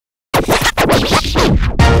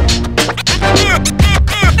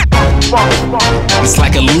It's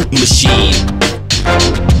like a loop machine.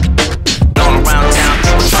 All around town,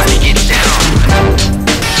 people trying to get down.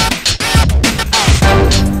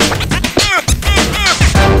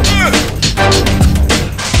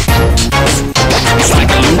 It's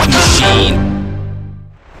like a loop machine.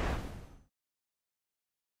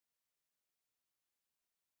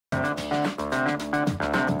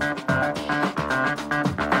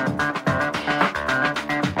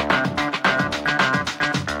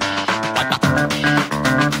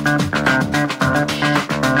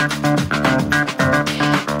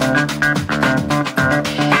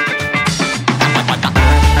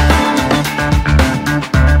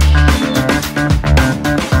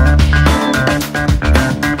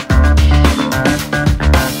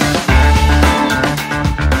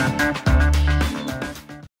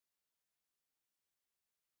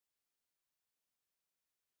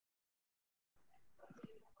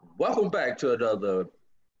 Welcome back to another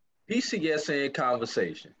BCSN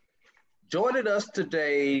conversation. Joining us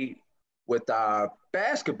today with our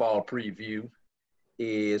basketball preview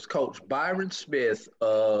is Coach Byron Smith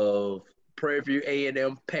of Prairie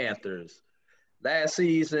A&M Panthers. Last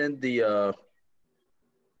season, the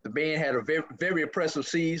men had a very impressive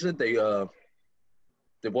season. They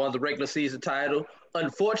won the regular season title.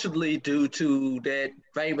 Unfortunately, due to that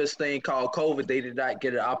famous thing called COVID, they did not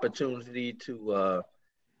get an opportunity to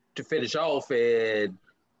finish off and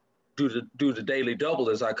do the daily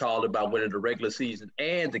double, as I call it, by winning the regular season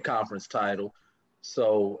and the conference title.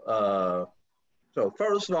 So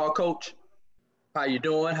first of all, Coach, how you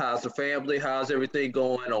doing? How's the family? How's everything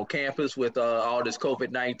going on campus with all this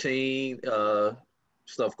COVID-19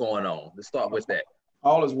 stuff going on? Let's start with that.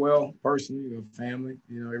 All is well, personally, the family.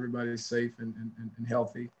 Everybody's safe and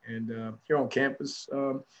healthy. And here on campus,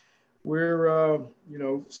 we're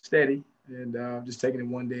steady. And just taking it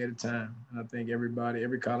one day at a time. And I think every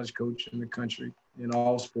college coach in the country in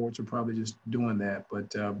all sports are probably just doing that.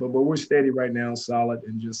 But we're steady right now, solid,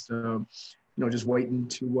 and just just waiting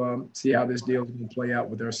to see how this deal is going to play out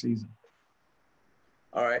with our season.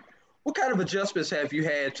 All right. What kind of adjustments have you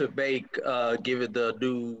had to make given the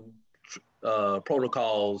new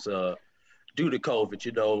protocols due to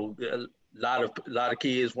COVID? A lot of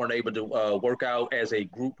kids weren't able to work out as a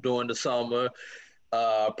group during the summer.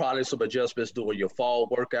 Probably some adjustments during your fall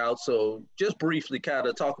workout. So just briefly kind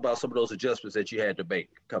of talk about some of those adjustments that you had to make.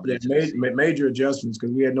 Major adjustments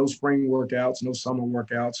because we had no spring workouts, no summer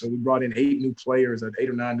workouts. So we brought in 8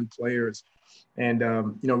 or 9 new players. And,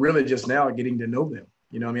 really just now getting to know them.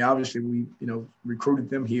 Obviously we, recruited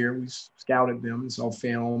them here. We scouted them and saw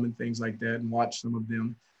film and things like that and watched some of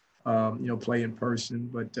them, play in person.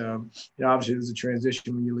 But, obviously there's a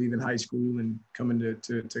transition when you leave in high school and coming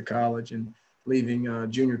to college and leaving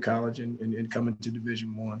junior college and coming to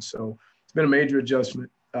Division I. So it's been a major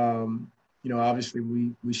adjustment. Obviously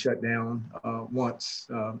we shut down once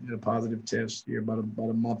in a positive test here about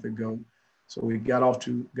a month ago. So we got our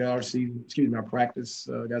practice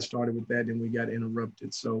got started with that, and we got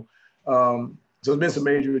interrupted. So it's been some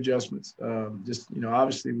major adjustments.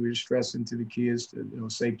 Obviously we're stressing to the kids to,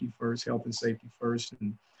 safety first, health and safety first,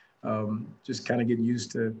 and just kind of getting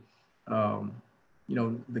used to,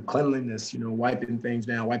 the cleanliness, wiping things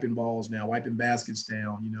down, wiping balls down, wiping baskets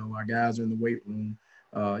down. Our guys are in the weight room,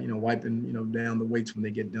 wiping, down the weights when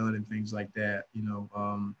they get done and things like that,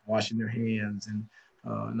 washing their hands and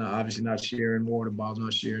obviously not sharing water bottles,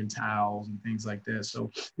 not sharing towels and things like that. So,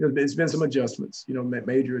 it's been some adjustments,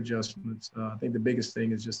 major adjustments. I think the biggest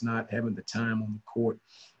thing is just not having the time on the court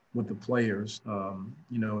with the players,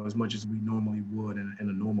 as much as we normally would in a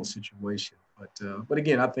normal situation. But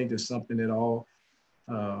again, I think there's something that all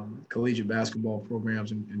collegiate basketball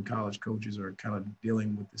programs and college coaches are kind of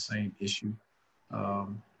dealing with the same issue.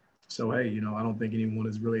 So, hey, I don't think anyone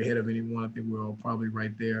is really ahead of anyone. I think we're all probably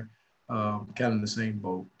right there, kind of in the same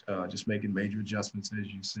boat, just making major adjustments, as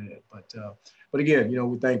you said. But again,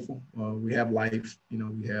 we're thankful. We have life.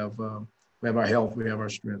 We have our health. We have our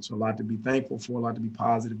strength. So a lot to be thankful for, a lot to be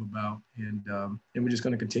positive about. And we're just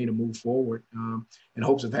going to continue to move forward in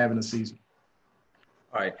hopes of having a season.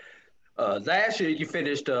 All right. Last year, you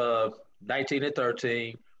finished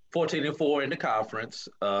 19-13, 14-4 in the conference.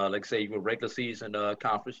 Like I say, you were regular season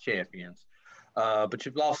conference champions. But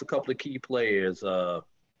you've lost a couple of key players,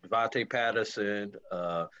 Devontae Patterson,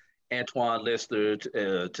 Antoine Lister,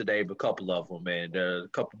 to name a couple of them, and a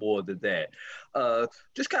couple more than that.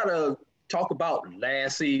 Just kind of talk about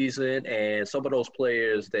last season and some of those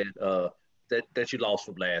players that you lost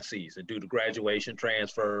from last season due to graduation,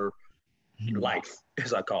 transfer, life,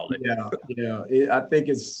 as I call it. I think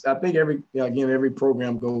every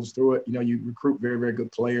program goes through it. You recruit very, very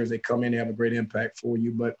good players. They come in, they have a great impact for you.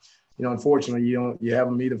 But, unfortunately, you have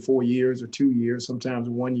them either 4 years or 2 years, sometimes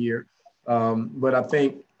 1 year. But I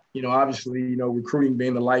think, obviously, recruiting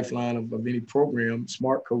being the lifeline of any program,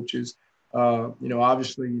 smart coaches,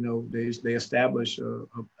 obviously, they establish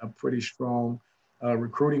a pretty strong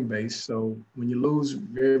recruiting base. So when you lose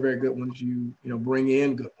very, very good ones, you bring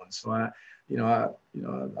in good ones. So I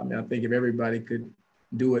think if everybody could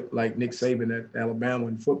do it like Nick Saban at Alabama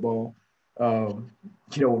in football,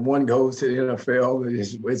 when one goes to the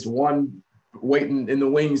NFL, it's one waiting in the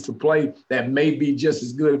wings to play that may be just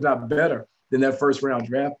as good, if not better, than that first round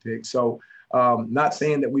draft pick. So not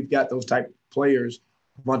saying that we've got those type of players.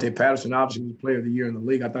 Vontae Patterson obviously was player of the year in the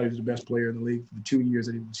league. I thought he was the best player in the league for the 2 years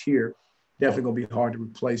that he was here. Definitely going to be hard to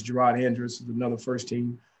replace. Gerard Andrus is another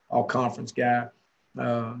first-team all-conference guy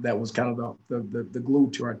that was kind of the glue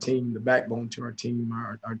to our team, the backbone to our team,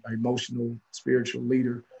 our emotional, spiritual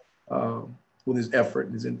leader with his effort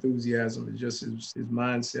and his enthusiasm and just his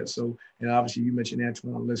mindset. So, and obviously you mentioned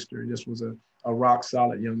Antoine Lister. He just was a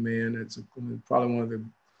rock-solid young man. It's probably one of the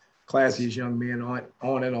classiest young men on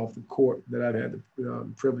and off the court that I've had the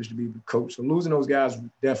privilege to be the coach. So losing those guys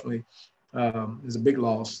definitely is a big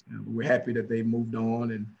loss. We're happy that they moved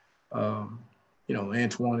on, and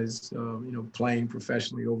Antoine is playing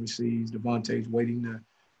professionally overseas. Devontae's waiting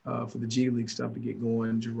for the G League stuff to get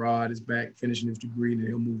going. Gerard is back finishing his degree, and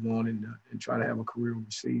he'll move on and try to have a career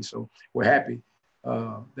overseas. So we're happy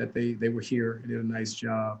that they were here and did a nice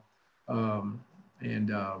job. And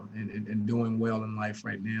doing well in life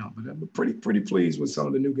right now. But I'm pretty pleased with some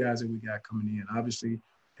of the new guys that we got coming in. Obviously,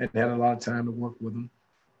 hadn't had a lot of time to work with them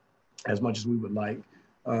as much as we would like.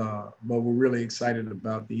 But we're really excited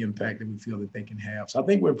about the impact that we feel that they can have. So I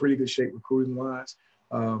think we're in pretty good shape recruiting-wise.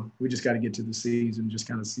 We just got to get to the season, just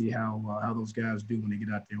kind of see how those guys do when they get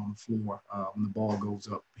out there on the floor when the ball goes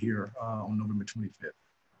up here on November 25th.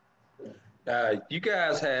 You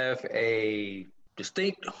guys have a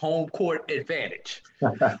distinct home court advantage.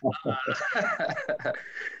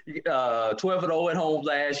 12-0 at home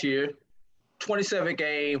last year,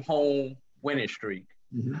 27-game home winning streak.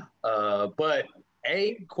 Mm-hmm. But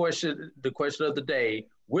the question of the day,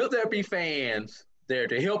 will there be fans there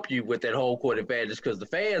to help you with that home court advantage? Because the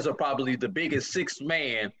fans are probably the biggest sixth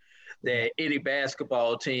man that any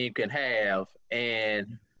basketball team can have.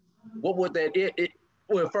 And what would that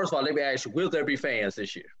well, first of all, let me ask you, will there be fans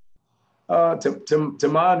this year? To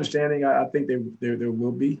my understanding, I think there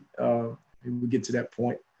will be. We get to that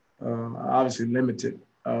point. Obviously, limited,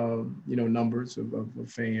 numbers of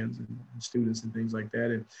fans and students and things like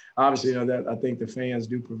that. And obviously, that I think the fans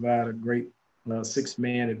do provide a great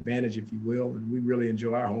six-man advantage, if you will. And we really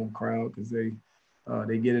enjoy our home crowd because they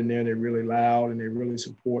get in there and they're really loud and they really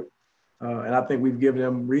support. And I think we've given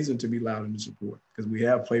them reason to be loud and to support because we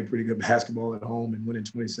have played pretty good basketball at home and winning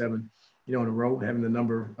 27. In a row, having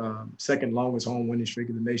the second longest home winning streak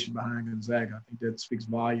in the nation behind Gonzaga. I think that speaks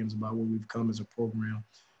volumes about where we've come as a program.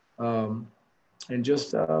 And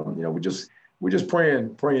just, we're just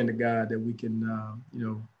praying to God that we can,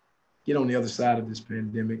 get on the other side of this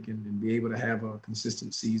pandemic and be able to have a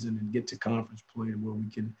consistent season and get to conference play where we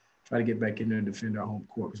can try to get back in there and defend our home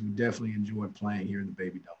court because we definitely enjoy playing here in the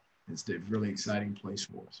Baby Dome. It's a really exciting place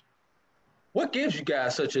for us. What gives you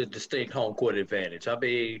guys such a distinct home court advantage? I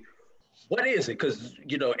mean, what is it? Because,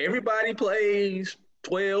 everybody plays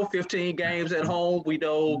 12, 15 games at home. We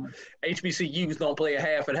know HBCUs don't play a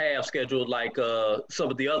half and half schedule like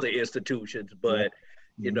some of the other institutions. But,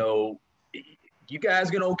 you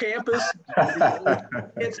guys get on campus,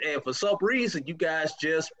 and for some reason, you guys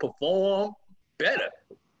just perform better.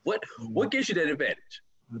 What gives you that advantage?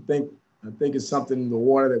 I think it's something in the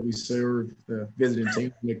water that we serve the visiting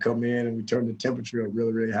team when they come in and we turn the temperature up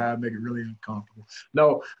really, really high, make it really uncomfortable.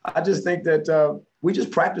 No, I just think that we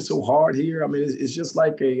just practice so hard here. I mean, it's just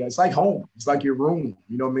like it's like home. It's like your room.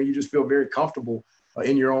 You just feel very comfortable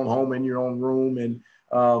in your own home, in your own room. And,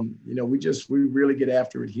 we really get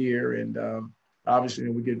after it here. And obviously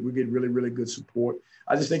we get really, really good support.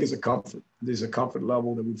 I just think it's a comfort. There's a comfort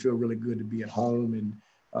level that we feel really good to be at home. And,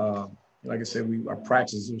 like I said, our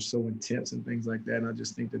practices are so intense and things like that. And I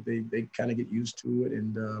just think that they kind of get used to it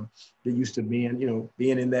and get used to being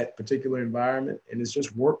in that particular environment. And it's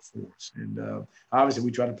just work for us. And obviously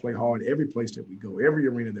we try to play hard every place that we go, every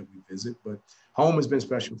arena that we visit. But home has been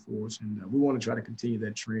special for us. And we want to try to continue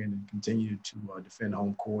that trend and continue to defend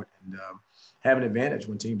home court and have an advantage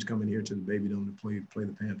when teams come in here to the Baby Dome to play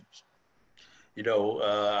the Panthers. I'm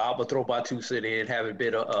gonna throw my 2 cents in. Having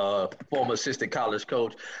been a former assistant college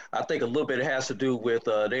coach, I think a little bit it has to do with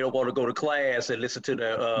they don't want to go to class and listen to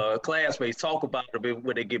their classmates talk about them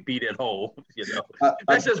when they get beat at home. I, I,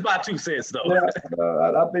 That's just my 2 cents, though. yeah,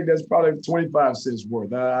 I think that's probably 25 cents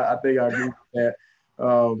worth. I think I agree with that.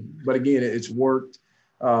 But again, it's worked.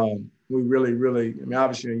 We really, really, I mean,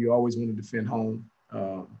 obviously, you always want to defend home.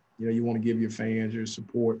 You want to give your fans, your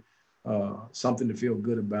support, something to feel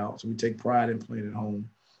good about. So we take pride in playing at home.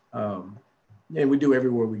 And we do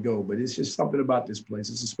everywhere we go, but it's just something about this place.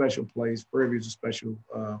 It's a special place. Prairie is a special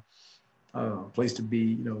place to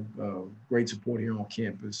be, great support here on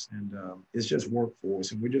campus. And it's just worked for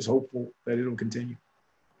us. And we're just hopeful that it'll continue.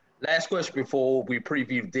 Last question before we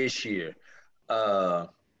preview this year. Uh,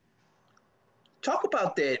 Talk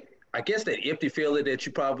about that. I guess that empty feeling that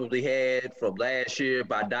you probably had from last year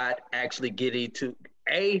by not actually getting to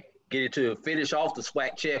finish off the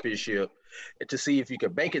SWAC championship and to see if you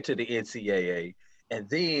could make it to the NCAA, and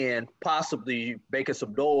then possibly making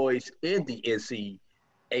some noise in the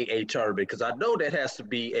NCAA tournament. Because I know that has to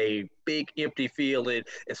be a big empty feeling,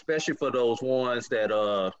 especially for those ones that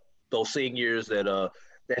those seniors that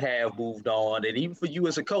have moved on, and even for you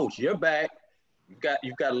as a coach, you're back.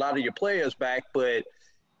 You've got a lot of your players back, but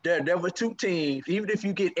there were 2 teams. Even if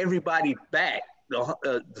you get everybody back,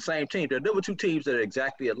 the same team, there were 2 teams that are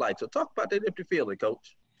exactly alike. So talk about that empty feeling,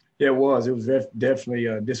 Coach. Yeah, it was. It was definitely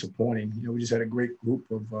disappointing. We just had a great group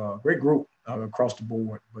across the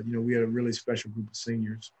board. But we had a really special group of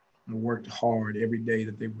seniors who worked hard every day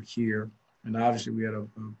that they were here. And obviously, we had a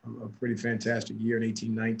pretty fantastic year in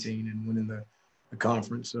 18-19 and winning the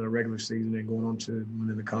conference regular season and going on to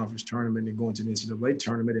winning the conference tournament and going to the NCAA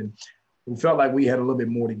tournament. And we felt like we had a little bit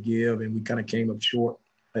more to give, and we kind of came up short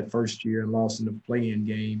that first year and lost in the play-in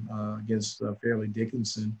game against Fairleigh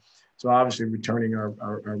Dickinson. So obviously returning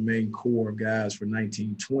our main core of guys for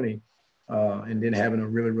 19-20 and then having a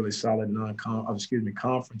really, really solid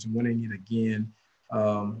conference and winning it again.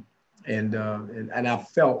 And I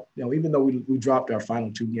felt, even though we dropped our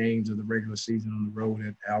final 2 games of the regular season on the road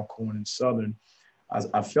at Alcorn and Southern,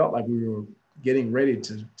 I felt like we were getting ready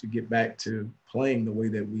to get back to playing the way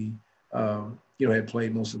that we, had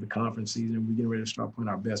played most of the conference season, and we're getting ready to start playing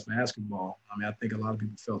our best basketball. I mean, I think a lot of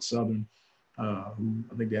people felt Southern, who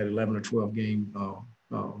I think they had 11 or 12 game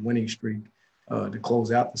winning streak to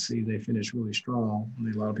close out the season. They finished really strong. I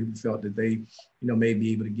mean, a lot of people felt that they, may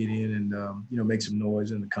be able to get in and, make some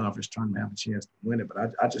noise in the conference tournament, have a chance to win it.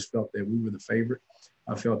 But I just felt that we were the favorite.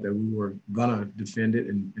 I felt that we were going to defend it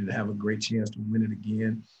and have a great chance to win it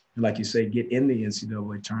again. And like you say, get in the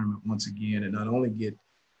NCAA tournament once again, and not only get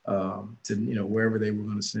to, wherever they were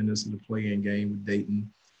going to send us in the play-in game with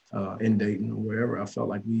Dayton, in Dayton or wherever. I felt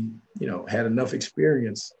like we, had enough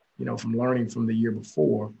experience, from learning from the year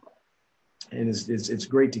before. And it's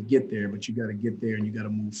great to get there, but you got to get there and you got to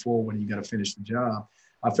move forward and you got to finish the job.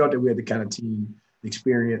 I felt that we had the kind of team, the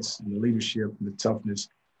experience and the leadership and the toughness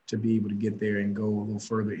to be able to get there and go a little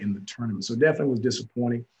further in the tournament. So definitely was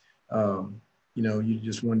disappointing. You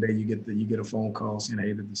just one day you get a phone call saying,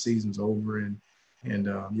 hey, the season's over, and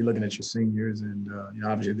you're looking at your seniors and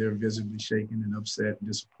obviously they're visibly shaken and upset and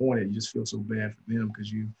disappointed. You just feel so bad for them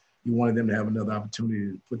because you wanted them to have another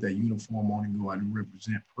opportunity to put that uniform on and go out and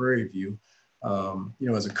represent Prairie View.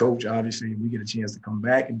 As a coach, obviously we get a chance to come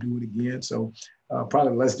back and do it again. So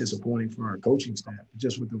probably less disappointing for our coaching staff,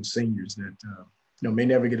 just with those seniors that, may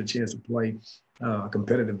never get a chance to play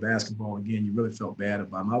competitive basketball again. You really felt bad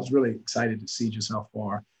about them. I was really excited to see just how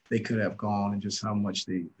far they could have gone and just how much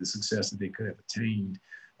the success that they could have attained,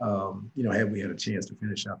 had we had a chance to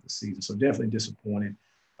finish out the season. So definitely disappointed.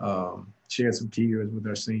 Shared some tears with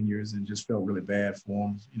our seniors and just felt really bad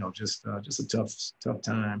for them. Just a tough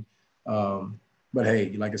time. But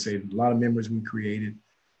hey, like I said, a lot of memories we created.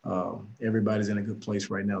 Everybody's in a good place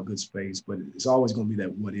right now, good space, but it's always going to be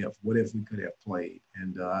that what if we could have played.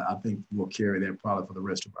 And I think we'll carry that probably for the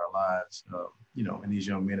rest of our lives, and these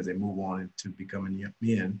young men as they move on into becoming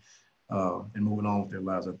men and moving on with their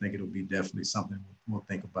lives. I think it'll be definitely something we'll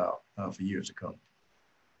think about for years to come.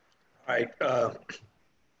 All right.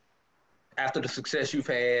 After the success you've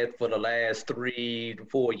had for the last 3 to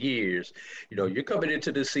 4 years, you're coming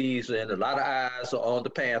into the season, a lot of eyes are on the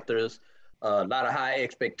Panthers, a lot of high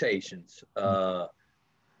expectations.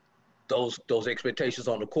 Those expectations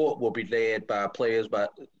on the court will be led by players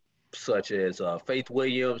such as Faith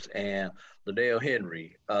Williams and Liddell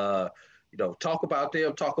Henry. Talk about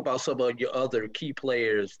them. Talk about some of your other key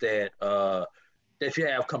players that you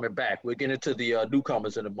have coming back. We'll get into the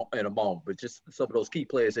newcomers in a moment, but just some of those key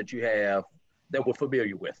players that you have that we're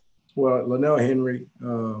familiar with. Well, Linnell Henry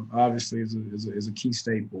obviously is a key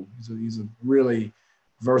staple. He's a really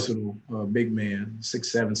versatile big man,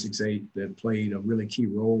 6'7", 6'8", that played a really key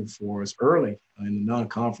role for us early in the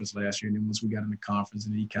non-conference last year. And then once we got in the conference,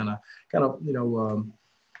 and he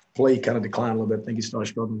play kind of declined a little bit. I think he started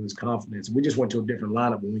struggling with his confidence. We just went to a different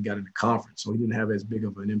lineup when we got into conference, so he didn't have as big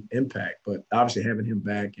of an impact. But obviously having him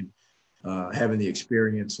back and having the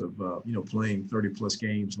experience of playing 30+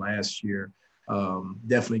 games last year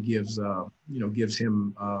definitely gives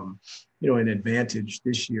him an advantage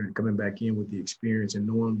this year and coming back in with the experience and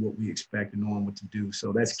knowing what we expect and knowing what to do.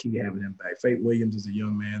 So that's key, having him back. Fate Williams is a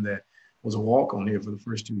young man that was a walk-on here for the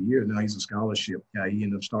first 2 years. Now he's a scholarship guy. He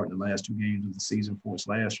ended up starting the last 2 games of the season for us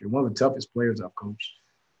last year. One of the toughest players I've coached.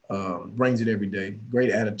 Brings it every day.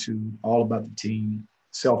 Great attitude, all about the team,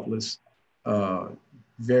 selfless,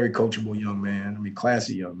 very coachable young man. I mean,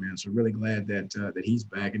 classy young man. So really glad that he's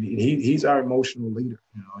back, and he's our emotional leader.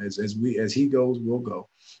 You know, as he goes, we'll go,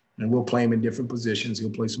 and we'll play him in different positions.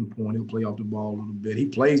 He'll play some point. He'll play off the ball a little bit. He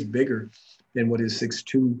plays bigger than what his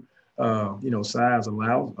 6'2" size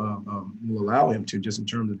will allow him to, just in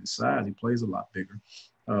terms of his size. He plays a lot bigger.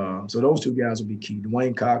 So those 2 guys will be key.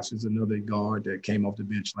 Dwayne Cox is another guard that came off the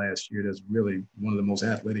bench last year. That's really one of the most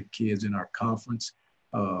athletic kids in our conference.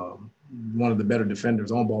 One of the better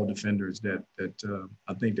defenders, on-ball defenders that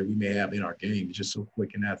I think that we may have in our game. He's just so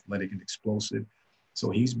quick and athletic and explosive. So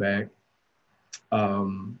he's back.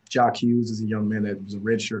 Jock Hughes is a young man that was a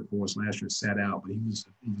redshirt for us last year, sat out, but he was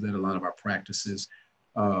at a lot of our practices.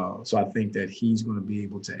 So I think that he's going to be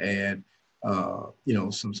able to add,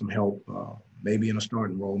 some help, maybe in a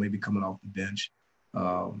starting role, maybe coming off the bench.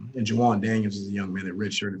 And Jawan Daniels is a young man that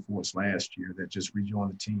redshirted for us last year that just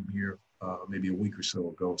rejoined the team here maybe a week or so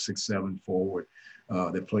ago, 6'7" forward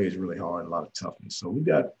that plays really hard and a lot of toughness. So we've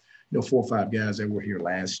got, 4 or 5 guys that were here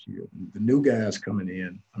last year. The new guys coming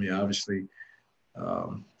in, I mean, obviously,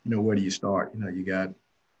 where do you start? You got,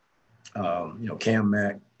 Cam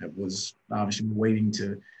Mack that was obviously waiting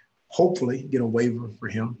to hopefully get a waiver for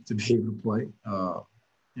him to be able to play.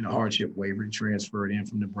 Hardship waiver. He transferred in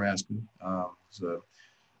from Nebraska. It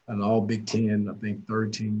an all Big Ten, I think,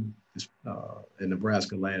 3rd team in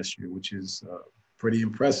Nebraska last year, which is pretty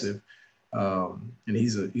impressive. And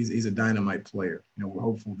he's a dynamite player. We're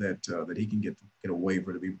hopeful that he can get a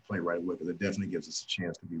waiver to be play right away, because it definitely gives us a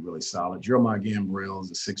chance to be really solid. Jeremiah Gambrell is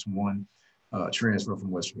a 6'1" transfer from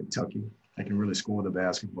Western Kentucky. I can really score the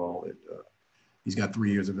basketball. He's got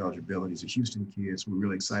 3 years of eligibility. He's a Houston kid, so we're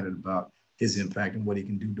really excited about his impact and what he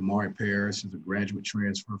can do. Damari Parrish is a graduate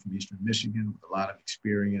transfer from Eastern Michigan with a lot of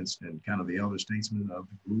experience and kind of the elder statesman of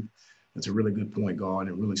the group. That's a really good point guard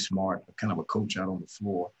and really smart, kind of a coach out on the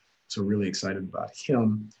floor. So really excited about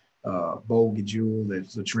him. Bo Gajul,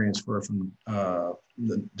 that's a transfer from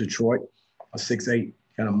Detroit, a 6'8",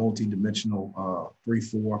 kind of multi-dimensional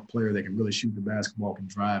 3-4 player that can really shoot the basketball, can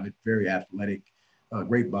drive it, very athletic,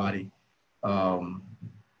 great body.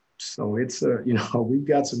 So it's, we've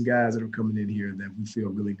got some guys that are coming in here that we feel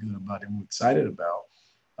really good about and we're excited about.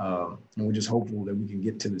 And we're just hopeful that we can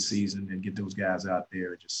get to the season and get those guys out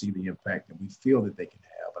there and just see the impact that we feel that they can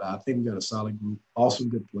have. But I think we got a solid group, awesome,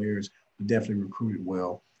 good players. We definitely recruited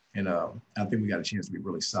well. And I think we got a chance to be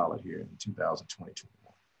really solid here in 2022.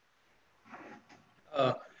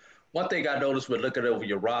 One thing I noticed when looking over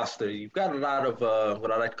your roster, you've got a lot of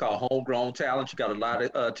what I like to call homegrown talent. You got a lot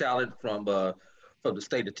of talent from the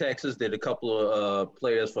state of Texas. Then a couple of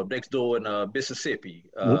players from next door in Mississippi.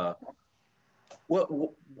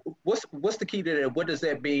 What's the key to that? What does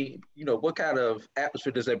that mean? What kind of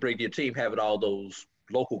atmosphere does that bring to your team, having all those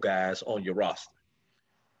local guys on your roster?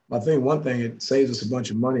 I think one thing, it saves us a bunch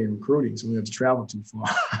of money in recruiting, so we don't have to travel too far.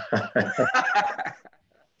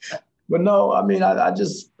 But no, I mean, I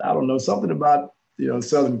don't know, something about,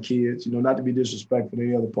 Southern kids, not to be disrespectful to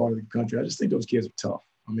any other part of the country. I just think those kids are tough.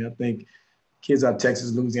 I mean, I think kids out of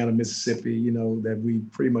Texas, Louisiana, Mississippi, that we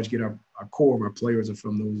pretty much get our core of our players are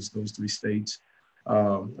from those 3 states,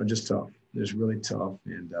 are just tough. They're just really tough.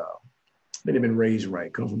 And they've been raised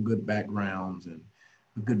right, come from good backgrounds and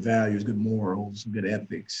good values, good morals, good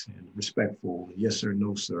ethics, and respectful. And yes, sir,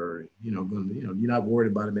 no, sir. You're not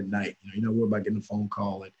worried about them at night. You're not worried about getting a phone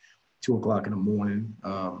call at 2 o'clock in the morning.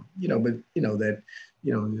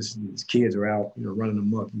 These kids are out, running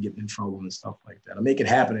amok and getting in trouble and stuff like that. I make it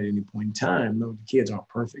happen at any point in time. No, the kids aren't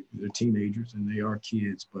perfect. They're teenagers and they are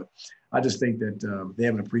kids, but I just think that they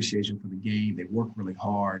have an appreciation for the game. They work really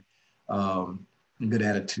hard, and good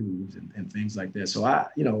attitudes and things like that. So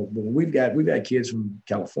we've got kids from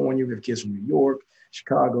California, we have kids from New York,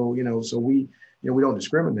 Chicago, so we don't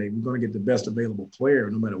discriminate. We're going to get the best available player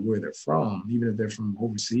no matter where they're from, even if they're from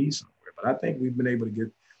overseas somewhere. But I think we've been able to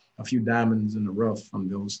get a few diamonds in the rough from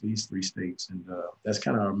these 3 states. And that's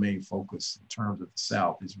kind of our main focus in terms of the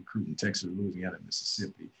South is recruiting Texas, Louisiana,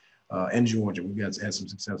 Mississippi, and Georgia. We've had some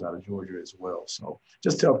success out of Georgia as well. So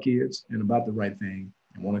just tell kids and about the right thing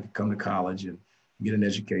and want to come to college and get an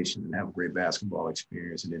education and have a great basketball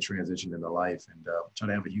experience and then transition into life and try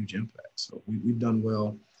to have a huge impact. So we've done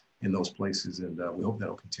well in those places, and we hope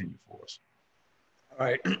that'll continue for us. All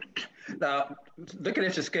right. Now, looking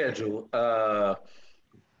at your schedule,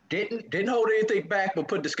 didn't hold anything back, but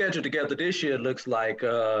put the schedule together this year. It looks like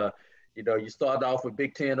you started off with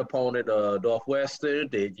Big Ten opponent Northwestern.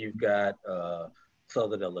 Then you've got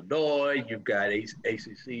Southern Illinois. You've got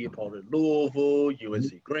ACC opponent Louisville,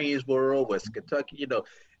 UNC Greensboro, West Kentucky.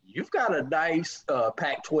 You've got a nice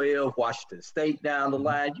Pac-12, Washington State down the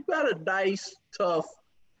line. You got a nice, tough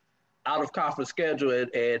out-of-conference schedule,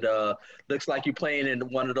 and looks like you're playing in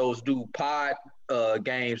one of those new pod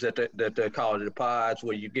games that they're calling the pods,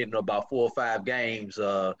 where you're getting about 4 or 5 games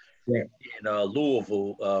in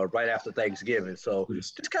Louisville right after Thanksgiving. So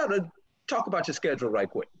just kind of talk about your schedule right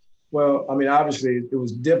quick. Well, I mean, obviously it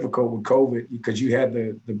was difficult with COVID because you had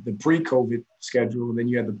the pre-COVID schedule, and then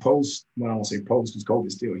you had the post. Well, I won't say post because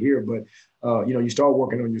COVID's still here, but you start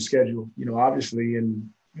working on your schedule. Obviously in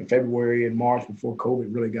February and March before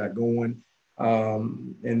COVID really got going,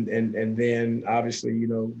 and then obviously a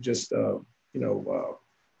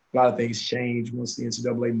lot of things changed once the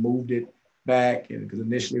NCAA moved it back, and because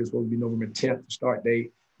initially it was supposed to be November 10th, the start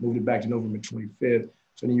date, moved it back to November 25th.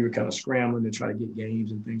 So then you were kind of scrambling to try to get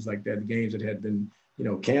games and things like that. The games that had been,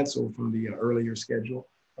 canceled from the earlier schedule,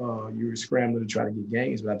 you were scrambling to try to get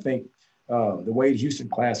games. But I think the Wade Houston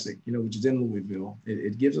Classic, which is in Louisville,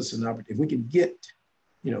 it gives us an opportunity. If we can get,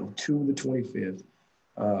 to the 25th,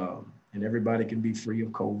 and everybody can be free of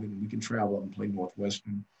COVID, and we can travel up and play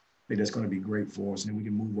Northwestern, I think that's going to be great for us. And we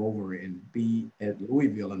can move over and be at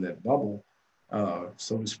Louisville in that bubble,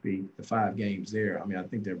 so to speak, the 5 games there. I mean, I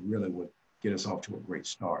think that really would get us off to a great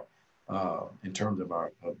start in terms of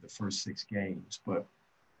the first 6 games. But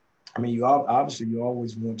I mean, you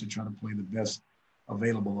always want to try to play the best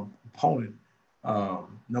available opponent,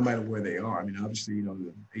 no matter where they are. I mean, obviously,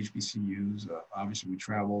 the HBCUs, obviously we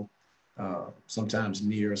travel sometimes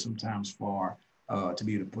near, sometimes far to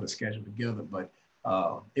be able to put a schedule together. But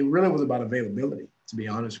it really was about availability, to be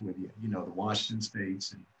honest with you. The Washington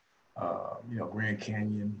States and Grand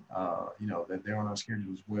Canyon, that they're on our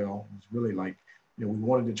schedule as well. It was really like, we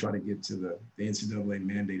wanted to try to get to the NCAA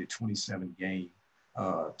mandated 27 game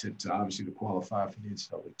to obviously to qualify for the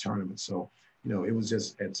NCAA tournament. So, it was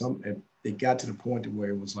just it got to the point to where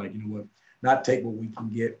it was like, not take what we can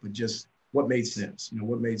get, but just what made sense,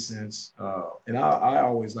 what made sense. And I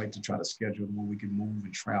always like to try to schedule where we can move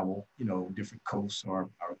and travel, different coasts, or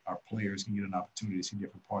our players can get an opportunity to see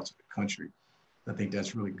different parts of the country. I think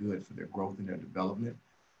that's really good for their growth and their development.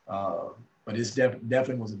 But it's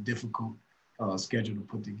definitely was a difficult schedule to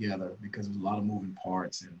put together because there's a lot of moving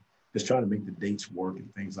parts and just trying to make the dates work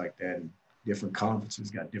and things like that. And different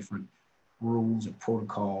conferences got different rules and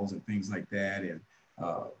protocols and things like that. And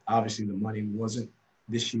obviously the money wasn't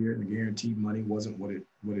this year. The guaranteed money wasn't what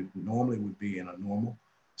it normally would be in a normal.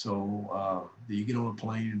 So you get on a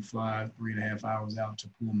plane and fly 3.5 hours out to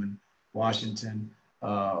Pullman, Washington.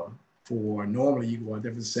 For normally you go out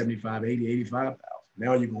there for 75, 80, 85,000.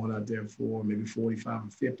 Now you're going out there for maybe 45 or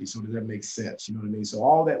 50. So does that make sense? You know what I mean? So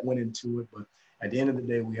all that went into it, but at the end of the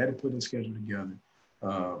day, we had to put a schedule together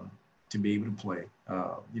to be able to play,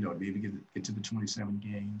 to be able to get to the 27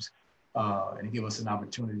 games and to give us an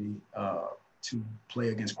opportunity to play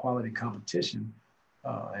against quality competition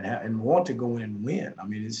and want to go in and win. I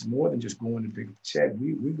mean, it's more than just going to pick up a check.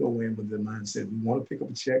 We go in with the mindset, we want to pick up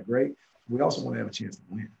a check, great. We also want to have a chance to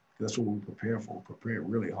win. That's what we prepare for. We prepare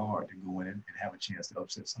really hard to go in and have a chance to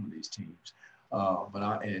upset some of these teams. But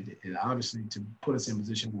obviously to put us in a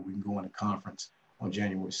position where we can go into conference on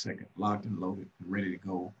January 2nd, locked and loaded and ready to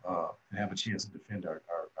go and have a chance to defend our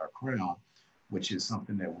crown, which is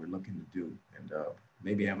something that we're looking to do. And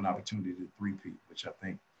maybe have an opportunity to three-peat, which I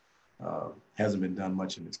think hasn't been done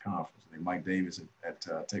much in this conference. I think Mike Davis at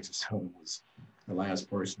Texas Southern was the last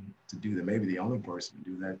person to do that, maybe the only person to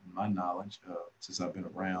do that, in my knowledge, since I've been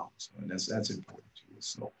around. So, and that's important to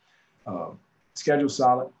us. So, schedule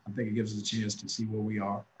solid. I think it gives us a chance to see where we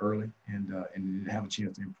are early and have a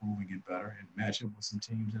chance to improve and get better and match up with some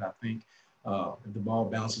teams that I think if the ball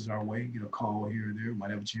bounces our way, get a call here or there, we might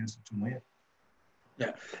have a chance to win.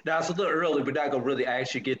 Yeah. Now it's a little early. We're not gonna really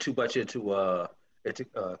actually get too much into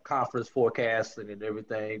conference forecasting and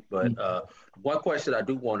everything. But one question I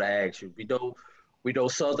do want to ask you: we know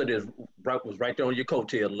Southern was right there on your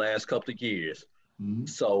coattail the last couple of years. Mm-hmm.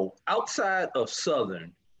 So outside of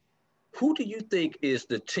Southern, who do you think is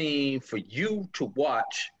the team for you to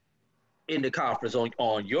watch in the conference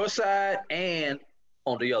on your side and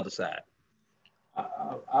on the other side?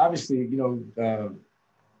 Obviously,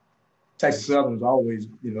 Texas Southern is always,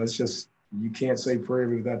 it's just, you can't say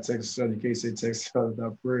Prairie without Texas Southern. You can't say Texas Southern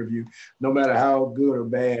without Prairie View, no matter how good or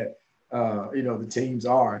bad, the teams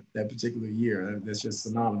are that particular year. That's just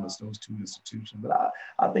synonymous, those two institutions. But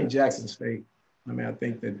I think Jackson State, I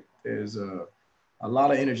think that there's a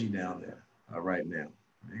lot of energy down there right now.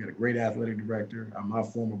 They got a great athletic director. My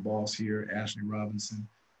former boss here, Ashley Robinson.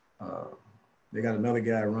 They got another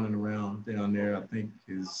guy running around down there. I think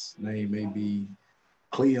his name may be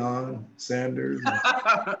Cleon Sanders.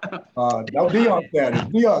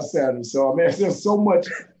 Deion Sanders. So, there's so much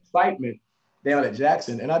excitement down at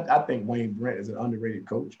Jackson. And I think Wayne Brent is an underrated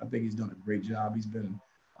coach. I think he's done a great job. He's been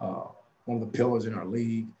one of the pillars in our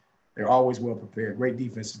league. They're always well prepared. Great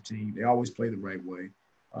defensive team. They always play the right way.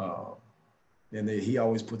 And he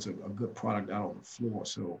always puts a good product out on the floor.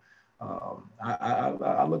 So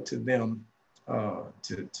I look to them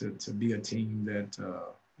to be a team that,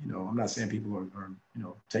 I'm not saying people are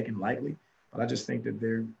taken lightly, but I just think that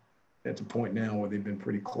they're at the point now where they've been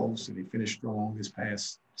pretty close and they finished strong this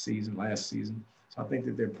last season. So I think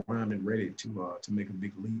that they're primed and ready to make a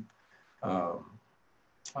big leap.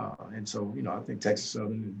 And so, I think Texas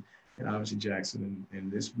Southern and obviously Jackson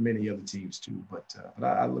and there's many other teams too. But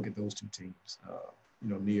I look at those two teams,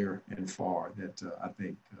 near and far that I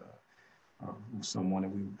think someone that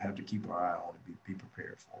we have to keep our eye on and be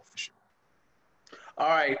prepared for sure. All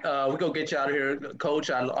right, we're going to get you out of here, Coach.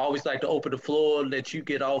 I always like to open the floor, let you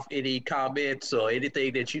get off any comments or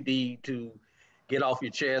anything that you need to get off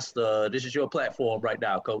your chest. This is your platform right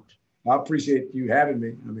now, Coach. I appreciate you having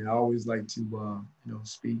me. I always like to,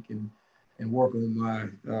 speak and work on my,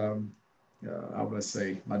 how would I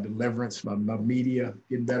say, my deliverance, my media,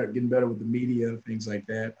 getting better with the media, things like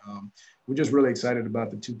that. We're just really excited about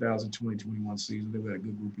the 2020-21 season. We've got a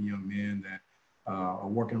good group of young men that are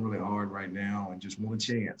working really hard right now and just want a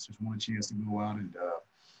chance to go out and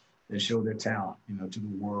show their talent, to the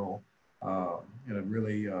world.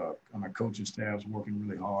 Really, my coaching staff's working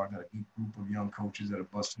really hard. Got a good group of young coaches that are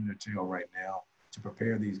busting their tail right now to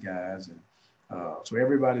prepare these guys. And so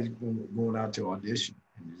everybody's going out to audition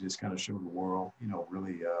and to just kind of show the world,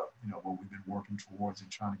 really, what we've been working towards and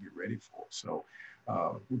trying to get ready for. So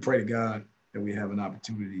we pray to God that we have an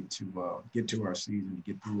opportunity to get to our season, to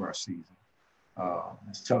get through our season.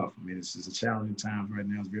 It's tough. This is a challenging time right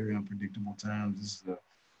now. It's very unpredictable times. This is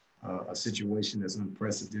a situation that's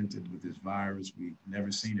unprecedented with this virus. We've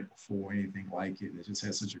never seen it before, anything like it. And it just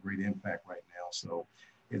has such a great impact right now. So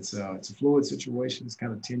it's a fluid situation. It's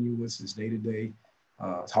kind of tenuous. It's day to day.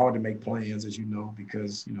 It's hard to make plans, as you know,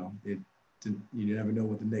 because, you never know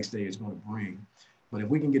what the next day is going to bring. But if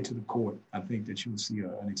we can get to the court, I think that you'll see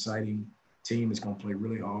an exciting team that's going to play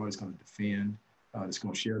really hard. It's going to defend. It's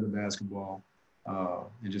going to share the basketball.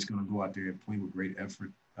 They're just going to go out there and play with great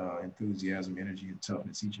effort, enthusiasm, energy, and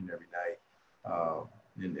toughness each and every night,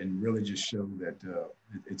 and really just show that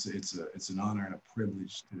it's an honor and a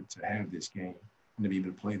privilege to have this game and to be able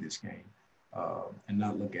to play this game, and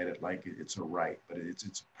not look at it like it's a right, but it's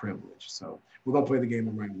a privilege. So we're going to play the game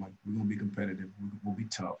the right way. We're going to be competitive. We'll be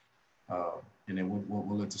tough, and then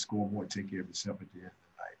we'll let the scoreboard take care of itself at the end of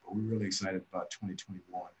the night. But we're really excited about 2021.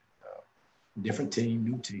 Different team,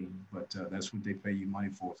 new team, but that's what they pay you money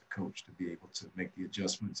for as a coach, to be able to make the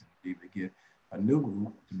adjustments and be able to get a new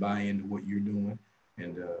group to buy into what you're doing,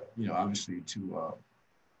 and obviously to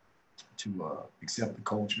accept the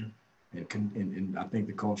culture, and I think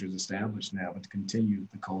the culture is established now, but to continue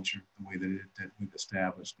the culture the way that we've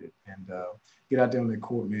established it, and get out there on that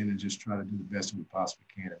court, man, and just try to do the best that we possibly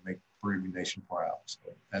can and make Prairie Nation proud.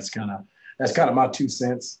 So that's kind of my 2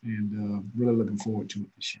 cents, and really looking forward to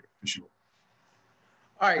it this year for sure.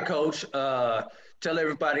 All right, Coach. Tell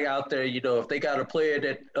everybody out there, if they got a player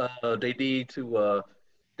that they need to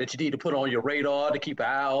that you need to put on your radar to keep an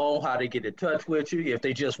eye on, how they get in touch with you. If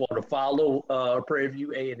they just want to follow Prairie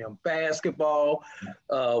View A&M basketball,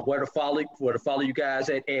 where to follow you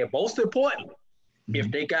guys at, and most importantly,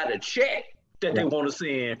 if they got a check that they want to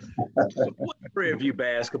send to support Prairie View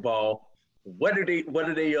basketball, what do they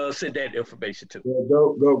send that information to?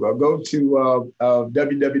 Go to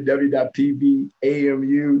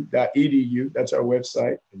www.pvamu.edu. That's our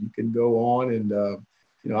website, and you can go on and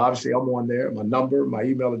obviously I'm on there. My number, my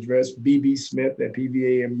email address,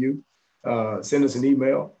 bbsmith@pvamu. Send us an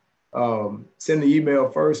email. Send the email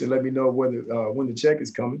first and let me know whether when the check is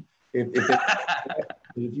coming. If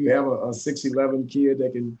you have a 6'11" kid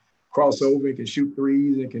that can cross over and can shoot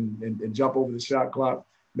threes and can jump over the shot clock,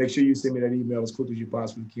 make sure you send me that email as quick as you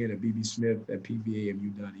possibly can at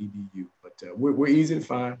bbsmith@pvamu.edu. But we're easy to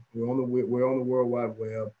find. We're on the World Wide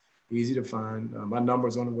Web. Easy to find. My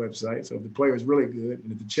number's on the website. So if the player is really good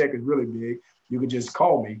and if the check is really big, you can just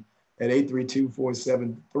call me at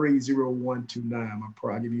 832-473-0129.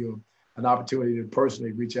 I'll give you an opportunity to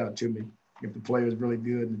personally reach out to me if the player is really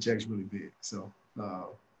good and the check's really big. So,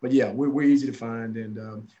 but yeah, we're easy to find,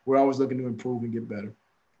 and we're always looking to improve and get better.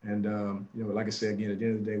 And, like I said, again, at the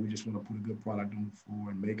end of the day, we just want to put a good product on the floor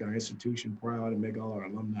and make our institution proud and make all our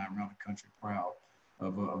alumni around the country proud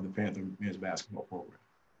of the Panther men's basketball program.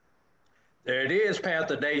 There it is,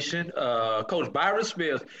 Panther Nation. Coach Byron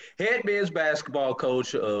Smith, head men's basketball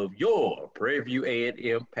coach of your Prairie View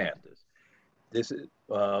A&M Panthers.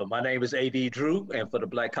 My name is A.D. Drew, and for the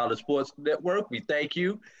Black College Sports Network, we thank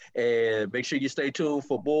you. And make sure you stay tuned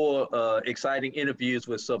for more exciting interviews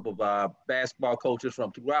with some of our basketball coaches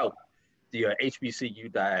from throughout the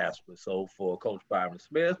HBCU diaspora. So for Coach Byron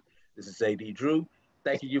Smith, this is A.D. Drew.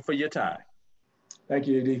 Thank you for your time. Thank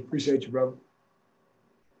you, A.D. Appreciate you, brother.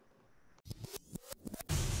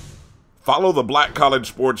 Follow the Black College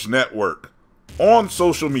Sports Network on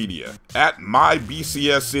social media at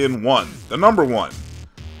MyBCSN1, the number 1,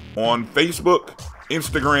 on Facebook,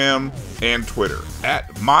 Instagram, and Twitter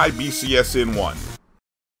at MyBCSN1.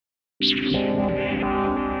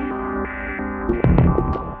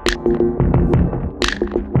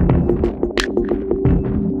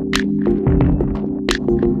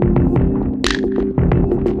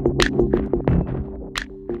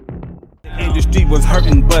 Was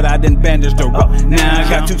hurting, but I done bandaged her up. Now I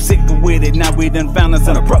got too sick with it. Now we done found us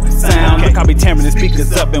on a pro sound. Look, I be tearing the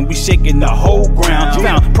speakers up and we shaking the whole ground.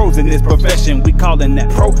 Found pros in this profession, we calling that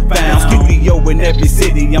profound. Studio in every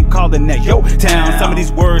city, I'm calling that yo town. Some of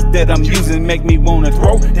these words that I'm using make me wanna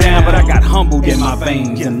throw down, but I got humbled in my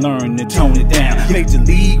veins and learned to tone it down. Major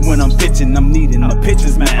league when I'm pitching, I'm needing the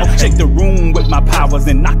pitcher's mound. Shake the room with my powers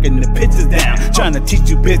and knocking the pitches down. Trying to teach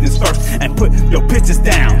you business first and put your pitches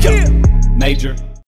down. Major.